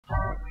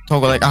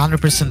Toggle like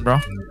 100%, bro.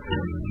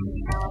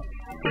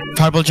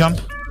 Fireball jump.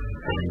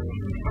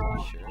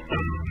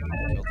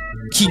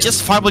 He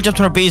just fireball jumped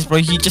to our base, bro.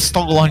 He just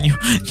toggle on you.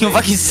 You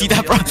fucking see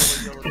that, bro?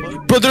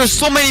 Bro, there's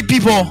so many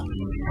people.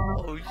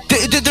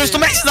 There's so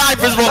many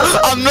snipers, bro.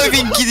 I'm not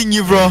even kidding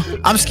you, bro.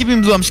 I'm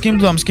skipping blue. I'm skipping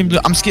blue. I'm skipping blue.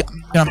 I'm skip.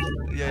 Yeah.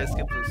 Yeah,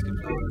 skip blue. Skip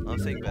blue. I'm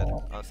saying bad.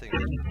 I'm saying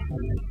bad.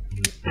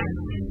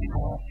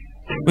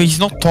 Wait, he's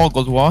not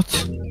toggled. What?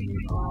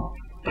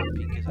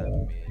 Pink is at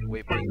me.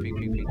 Wait, pink.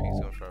 He's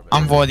going for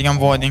I'm voiding. I'm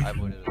voiding. I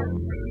voided as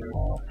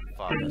well.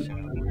 Fuck, I should've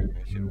voided.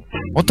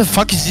 What the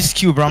fuck is this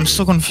queue, bro? I'm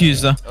so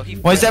confused. Oh,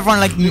 Why is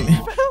everyone like?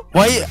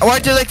 Why are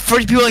there like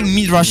 30 people like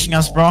mid rushing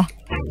us, bro?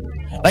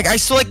 Like I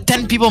saw like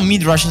 10 people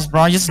mid rushes,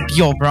 bro. Just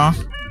yo, bro.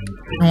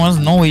 There's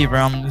no way, bro.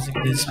 I'm losing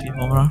these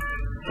people, bro.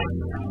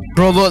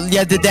 Bro,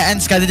 yeah, the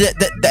end guy,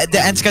 the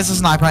end guy's a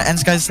sniper.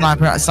 End guy's a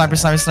sniper. Sniper.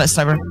 Just totally he's like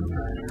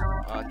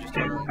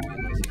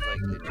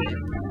legit.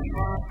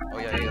 Oh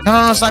yeah.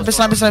 No, sniper.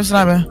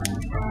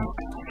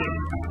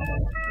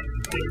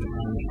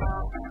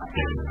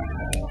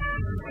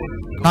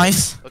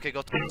 Nice. Okay,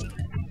 go.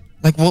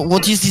 Like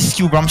what is this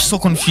queue, bro? I'm so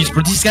confused,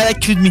 bro. This guy like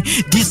killed me.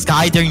 This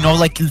guy there, you know,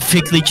 like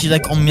fake leech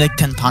like on me like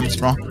 10 times,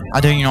 bro.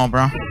 I don't know,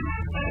 bro.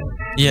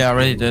 Yeah, I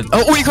already did.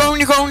 Oh, unicorn.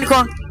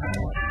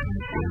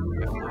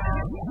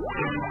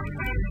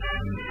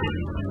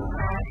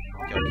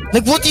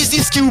 Like what is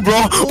this queue,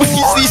 bro? What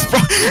is this, bro?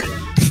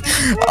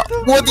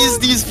 What is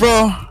this,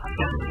 bro?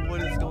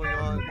 What is going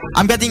on?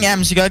 I'm getting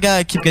M's. You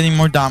gotta keep getting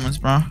more diamonds,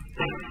 bro.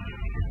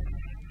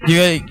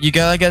 You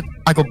gotta get.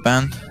 I got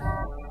banned.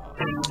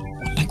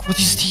 Like what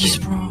is this,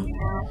 bro?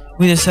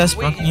 Wait, assess,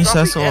 bro. Can you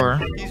assess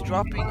or? He's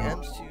dropping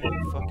M's to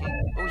fucking.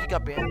 Oh, he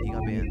got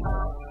banned.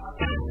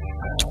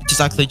 Just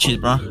act legit,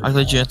 bro. Act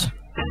legit.